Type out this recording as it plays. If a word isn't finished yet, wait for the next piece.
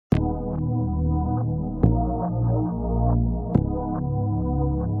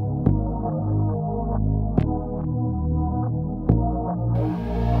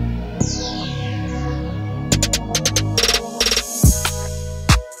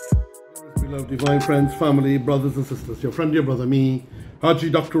Love, divine friends, family, brothers and sisters. Your friend, your brother, me, Haji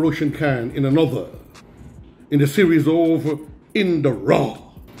Dr. Roshan Khan, in the series of In the Raw.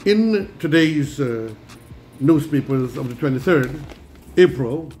 In today's newspapers of the 23rd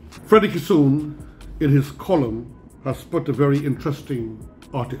April, Freddie Kissoon, in his column, has put a very interesting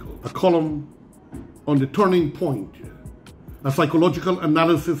article. A column on the turning point, a psychological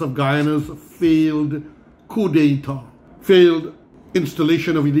analysis of Guyana's failed coup d'etat, failed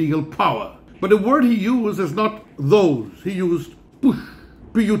installation of illegal power. But the word he used is not those. He used Putsch,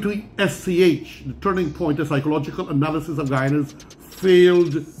 P-U-T-S-C-H, the turning point, a psychological analysis of Guyana's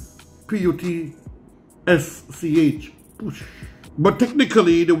failed P-U-T-S-C-H, Putsch. But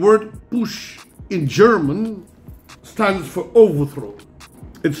technically, the word Putsch in German stands for overthrow.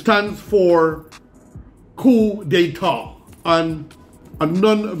 It stands for coup d'etat, and a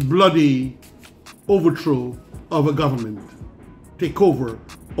non-bloody overthrow of a government, takeover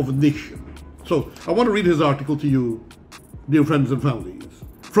of a nation. So I want to read his article to you, dear friends and families.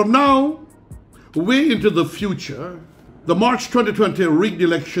 From now, way into the future, the March 2020 rigged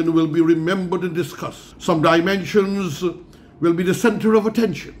election will be remembered and discussed. Some dimensions will be the center of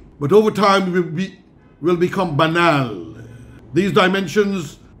attention, but over time will become banal. These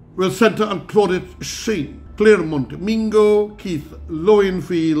dimensions will center on Claudette Singh, Clairmont Mingo, Keith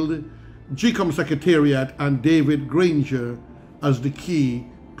Lowenfield, GECOM Secretariat, and David Granger as the key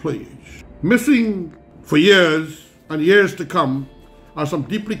players. Missing for years and years to come are some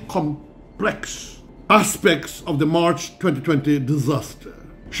deeply complex aspects of the March 2020 disaster.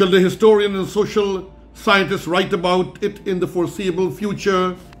 Shall the historian and social scientists write about it in the foreseeable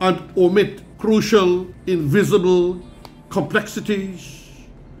future and omit crucial, invisible complexities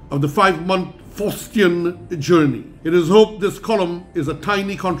of the 5-month Faustian journey? It is hoped this column is a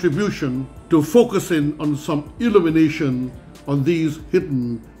tiny contribution to focusing on some illumination on these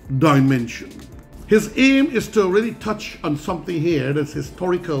hidden dimensions. His aim is to really touch on something here that's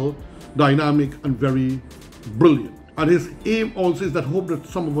historical, dynamic, and very brilliant. And his aim also is that hope that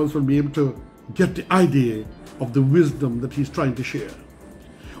some of us will be able to get the idea of the wisdom that he's trying to share.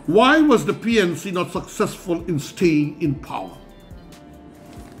 Why was the PNC not successful in staying in power?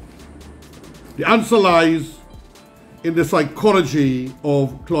 The answer lies in the psychology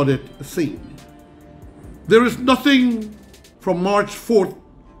of Claudette Singh. There is nothing from March 4th,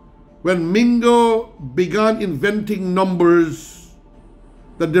 when Mingo began inventing numbers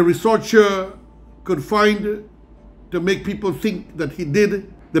that the researcher could find to make people think that he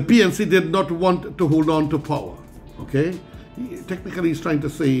did. The PNC did not want to hold on to power. Okay? Technically, he's trying to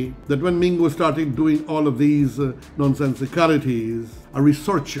say that when Mingo started doing all of these nonsensicalities, a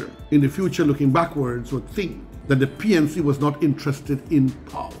researcher in the future looking backwards would think that the PNC was not interested in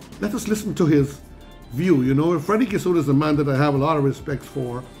power. Let us listen to his view. You know, Freddie Kissoon is a man that I have a lot of respect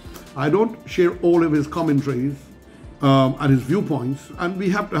for. I don't share all of his commentaries and his viewpoints, and we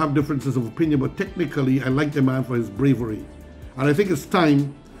have to have differences of opinion, but technically I like the man for his bravery. And I think it's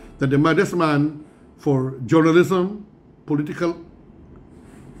time that this man, for journalism, political,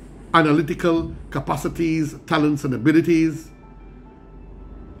 analytical capacities, talents and abilities,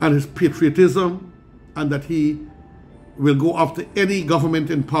 and his patriotism, and that he will go after any government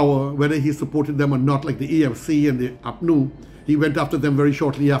in power, whether he supported them or not, like the EFC and the APNU. He went after them very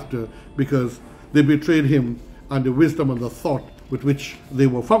shortly after because they betrayed him and the wisdom and the thought with which they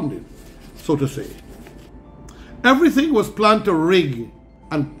were founded, so to say. Everything was planned to rig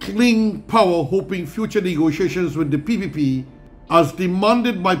and cling power, hoping future negotiations with the PPP, as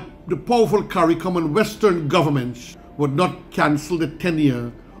demanded by the powerful CARICOM and Western governments, would not cancel the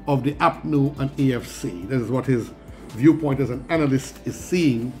tenure of the APNU and AFC. That is what his viewpoint as an analyst is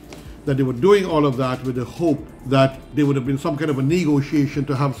seeing, that they were doing all of that with the hope that there would have been some kind of a negotiation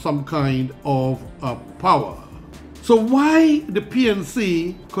to have some kind of power. So why the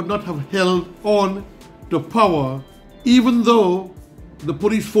PNC could not have held on to power even though the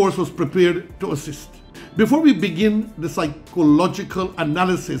police force was prepared to assist? Before we begin the psychological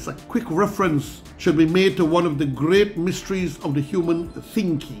analysis, a quick reference should be made to one of the great mysteries of the human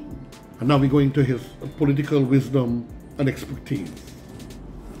thinking. And now we're going to his political wisdom and expertise.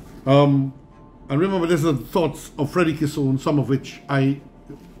 And remember, these are the thoughts of Freddie Kissoon, some of which I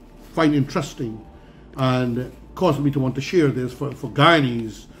find interesting and caused me to want to share this for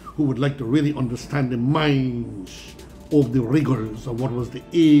Guyanese who would like to really understand the minds of the riggers and what was the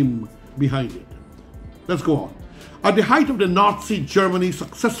aim behind it. Let's go on. At the height of the Nazi Germany's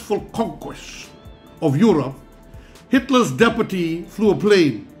successful conquest of Europe, Hitler's deputy flew a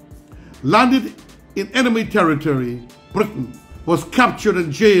plane, landed in enemy territory, Britain, was captured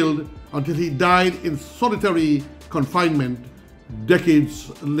and jailed until he died in solitary confinement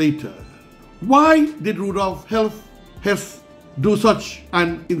decades later. Why did Rudolf Hess do such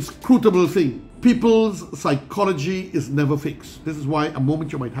an inscrutable thing? People's psychology is never fixed. This is why a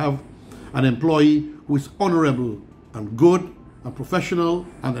moment you might have an employee who is honorable and good and professional,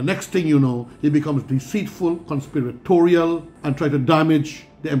 and the next thing you know, he becomes deceitful, conspiratorial, and try to damage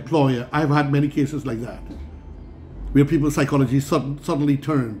the employer. I've had many cases like that, where people's psychology suddenly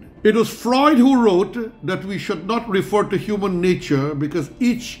turned. It was Freud who wrote that we should not refer to human nature because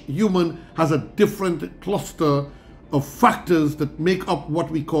each human has a different cluster of factors that make up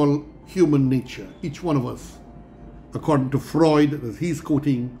what we call human nature. Each one of us, according to Freud, as he's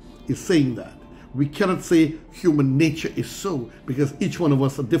quoting, is saying that. We cannot say human nature is so because each one of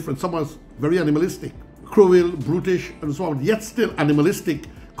us are different. Some of us very animalistic, cruel, brutish, and so on. Yet still animalistic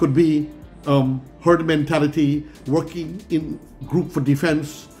could be herd mentality, working in group for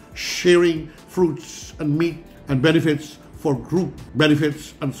defense, sharing fruits and meat and benefits for group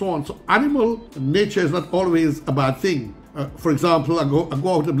benefits and so on. So animal nature is not always a bad thing. For example, I go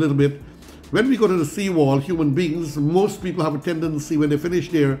out a little bit. When we go to the seawall, human beings, most people have a tendency when they finish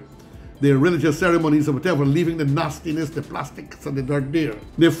their religious ceremonies or whatever, leaving the nastiness, the plastics and the dirt there.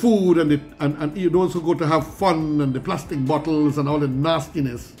 Their food and those who go to have fun and the plastic bottles and all the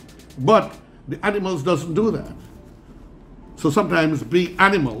nastiness. But the animals doesn't do that. So sometimes being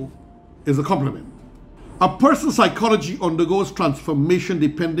animal is a compliment. A person's psychology undergoes transformation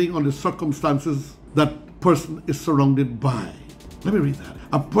depending on the circumstances that person is surrounded by. Let me read that.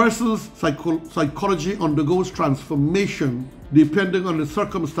 A person's psychology undergoes transformation depending on the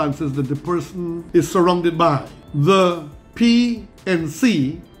circumstances that the person is surrounded by. The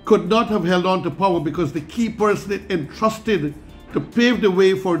PNC could not have held on to power because the key person it entrusted to pave the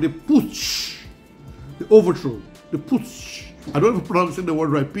way for the Putsch, the overthrow, the Putsch. I don't know if I'm pronouncing the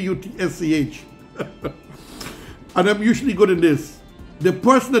word right, P-U-T-S-C-H. And I'm usually good in this. The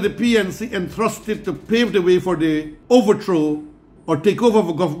person that the PNC entrusted to pave the way for the overthrow or takeover of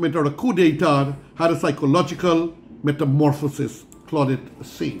a government or a coup d'etat had a psychological metamorphosis, Claudette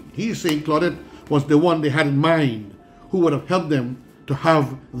Singh. He is saying Claudette was the one they had in mind who would have helped them to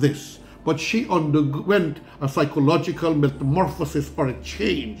have this. But she underwent a psychological metamorphosis or a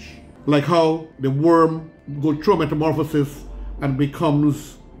change, like how the worm goes through a metamorphosis and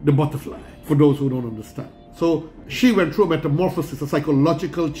becomes the butterfly, for those who don't understand. So she went through a metamorphosis, a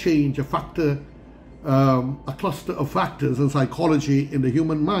psychological change, a factor, a cluster of factors in psychology in the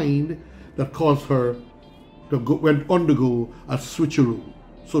human mind that caused her to undergo a switcheroo,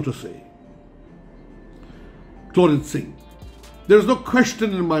 so to say. Claudette Singh. There is no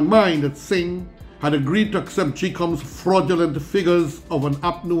question in my mind that Singh had agreed to accept GECOM's fraudulent figures of an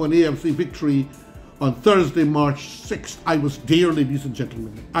APNU and AFC victory on Thursday, March 6th. I was there, ladies and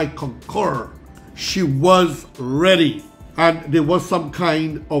gentlemen. I concur. She was ready. And there was some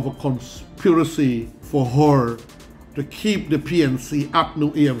kind of a conspiracy for her to keep the PNC,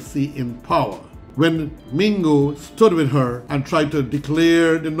 APNU, AFC in power. When Mingo stood with her and tried to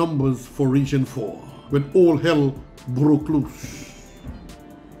declare the numbers for Region 4, when all hell broke loose.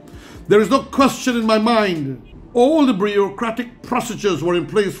 There is no question in my mind. All the bureaucratic procedures were in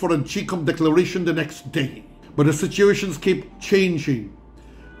place for a GECOM declaration the next day. But the situations kept changing,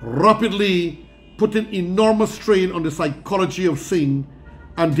 rapidly putting enormous strain on the psychology of Singh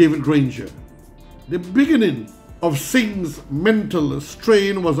and David Granger. The beginning of Singh's mental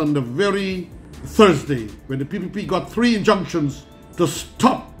strain was on the very Thursday when the PPP got 3 injunctions to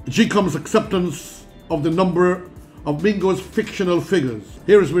stop GECOM's acceptance of the number of Mingo's fictional figures.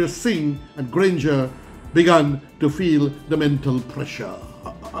 Here is where Singh and Granger began to feel the mental pressure.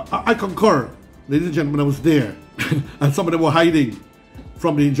 I concur. Ladies and gentlemen, I was there. And some of them were hiding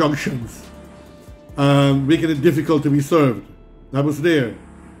from the injunctions, making it difficult to be served. I was there.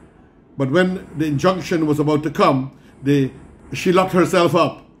 But when the injunction was about to come, she locked herself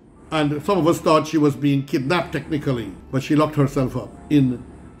up. And some of us thought she was being kidnapped technically, but she locked herself up in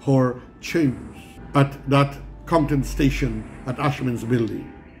her chambers at that Compton station at Ashman's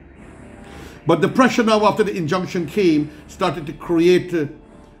building. But the pressure now after the injunction came started to create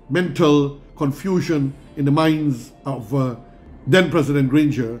mental confusion in the minds of then President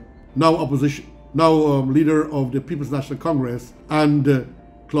Granger, now leader of the People's National Congress, and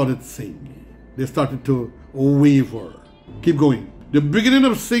Claudette Singh. They started to waver. Keep going. The beginning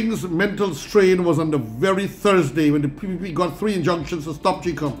of Singh's mental strain was on the very Thursday when the PPP got 3 injunctions to stop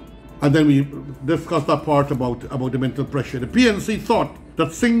GECOM. And then we discussed that part about the mental pressure. The PNC thought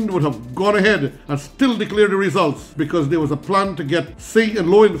that Singh would have gone ahead and still declared the results because there was a plan to get Singh and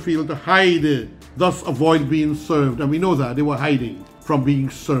Lowenfield to hide, thus avoid being served. And we know that they were hiding from being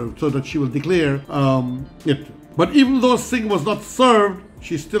served so that she will declare it. But even though Singh was not served,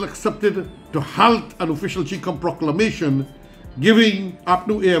 she still accepted to halt an official GECOM proclamation giving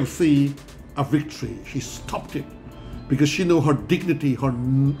APNU AFC a victory. She stopped it because she knew her dignity, her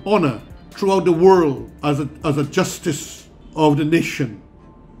honor throughout the world as a justice of the nation,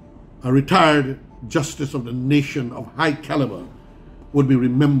 a retired justice of the nation of high caliber, would be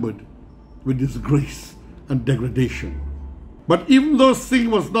remembered with disgrace and degradation. But even though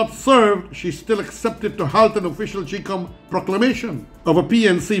Singh was not served, she still accepted to halt an official GECOM proclamation of a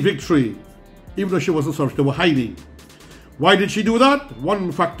PNC victory, even though she wasn't served. They were hiding. Why did she do that?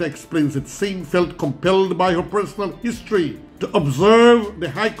 One factor explains it. Singh felt compelled by her personal history to observe the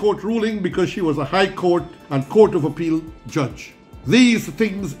High Court ruling because she was a High Court and Court of Appeal judge. These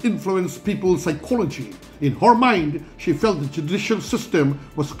things influence people's psychology. In her mind, she felt the judicial system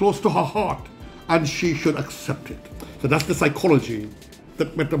was close to her heart and she should accept it. So that's the psychology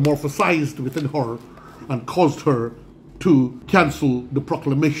that metamorphosized within her and caused her to cancel the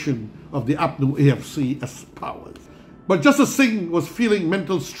proclamation of the APNU AFC as powers. But just as Singh was feeling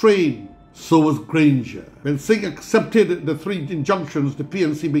mental strain, so was Granger. When Singh accepted the 3 injunctions, the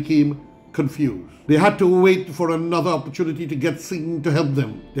PNC became confused. They had to wait for another opportunity to get Singh to help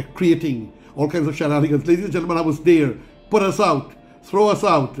them. They're creating all kinds of shenanigans. Ladies and gentlemen, I was there. Put us out. Throw us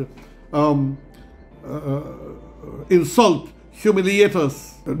out. Insult. Humiliate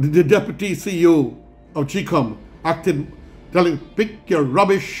us. The deputy CEO of GECOM acted, telling, pick your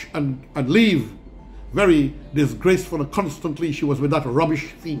rubbish and leave. Very disgraceful, and constantly she was with that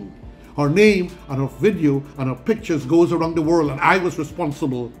rubbish thing. Her name and her video and her pictures goes around the world, and I was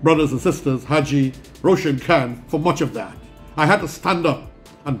responsible, brothers and sisters, Haji, Roshan Khan, for much of that. I had to stand up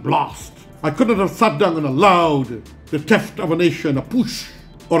and blast. I couldn't have sat down and allowed the theft of a nation, a push,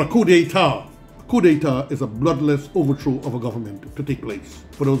 or a coup d'etat. A coup d'etat is a bloodless overthrow of a government to take place,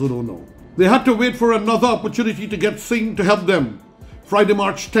 for those who don't know. They had to wait for another opportunity to get Singh to help them. Friday,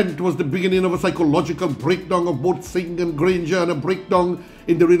 March 10th was the beginning of a psychological breakdown of both Singh and Granger, and a breakdown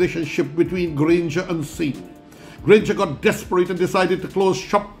in the relationship between Granger and Singh. Granger got desperate and decided to close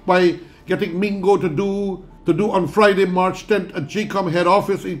shop by getting Mingo to do on Friday, March 10th at GECOM head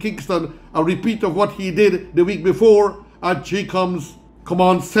office in Kingston a repeat of what he did the week before at GECOM's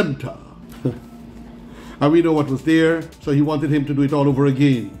command center. And we know what was there, so he wanted him to do it all over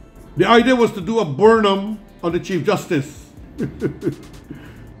again. The idea was to do a Burnham on the Chief Justice.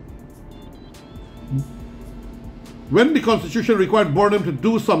 When the Constitution required Burnham to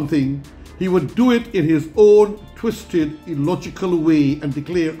do something, he would do it in his own twisted, illogical way and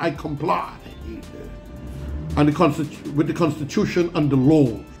declare, I comply and with the Constitution and the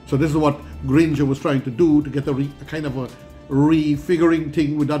law. So this is what Granger was trying to do, to get a kind of a refiguring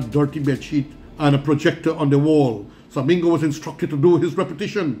thing with that dirty bedsheet and a projector on the wall. So Mingo was instructed to do his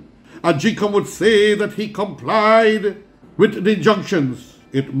repetition. And GECOM would say that he complied with the injunctions.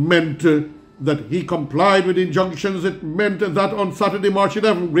 It meant that he complied with the injunctions. It meant that on Saturday, March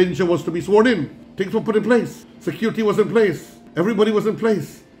 11th, Granger was to be sworn in. Things were put in place. Security was in place. Everybody was in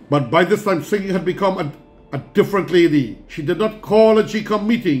place. But by this time, Singh had become a different lady. She did not call a GECOM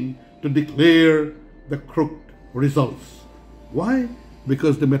meeting to declare the crooked results. Why?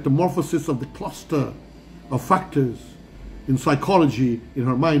 Because the metamorphosis of the cluster of factors in psychology in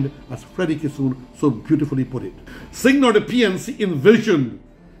her mind, as Freddie Kissoon so beautifully put it. Singh nor the PNC envisioned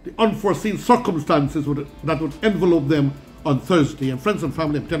the unforeseen circumstances that would envelope them on Thursday. And friends and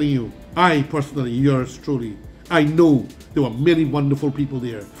family, I'm telling you, I personally, yours truly, I know there were many wonderful people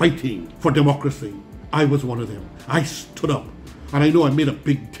there fighting for democracy. I was one of them. I stood up, and I know I made a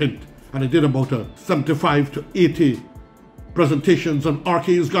big dent, and I did about 75 to 80 presentations on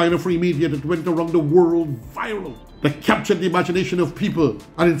RK's Guyana Free Media that went around the world viral, that captured the imagination of people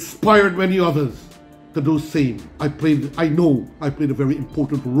and inspired many others to do the same. I know I played a very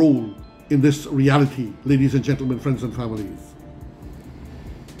important role in this reality, ladies and gentlemen, friends and families.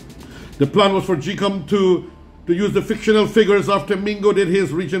 The plan was for GECOM to use the fictional figures after Mingo did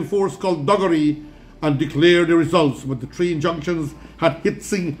his Region 4 skullduggery and declare the results, but the 3 injunctions had hit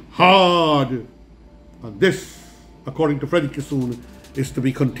Singh hard. And this, according to Freddie Kissoon, is to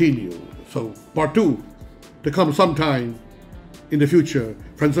be continued. So part 2 to come sometime in the future,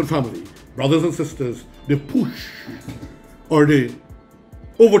 friends and family, brothers and sisters. The push or the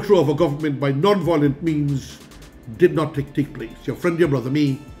overthrow of a government by non-violent means did not take place. Your friend, your brother,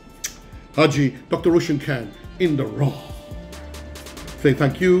 me, Haji, Dr. Roshan Khan, in the raw. Say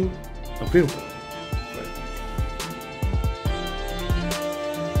thank you and farewell.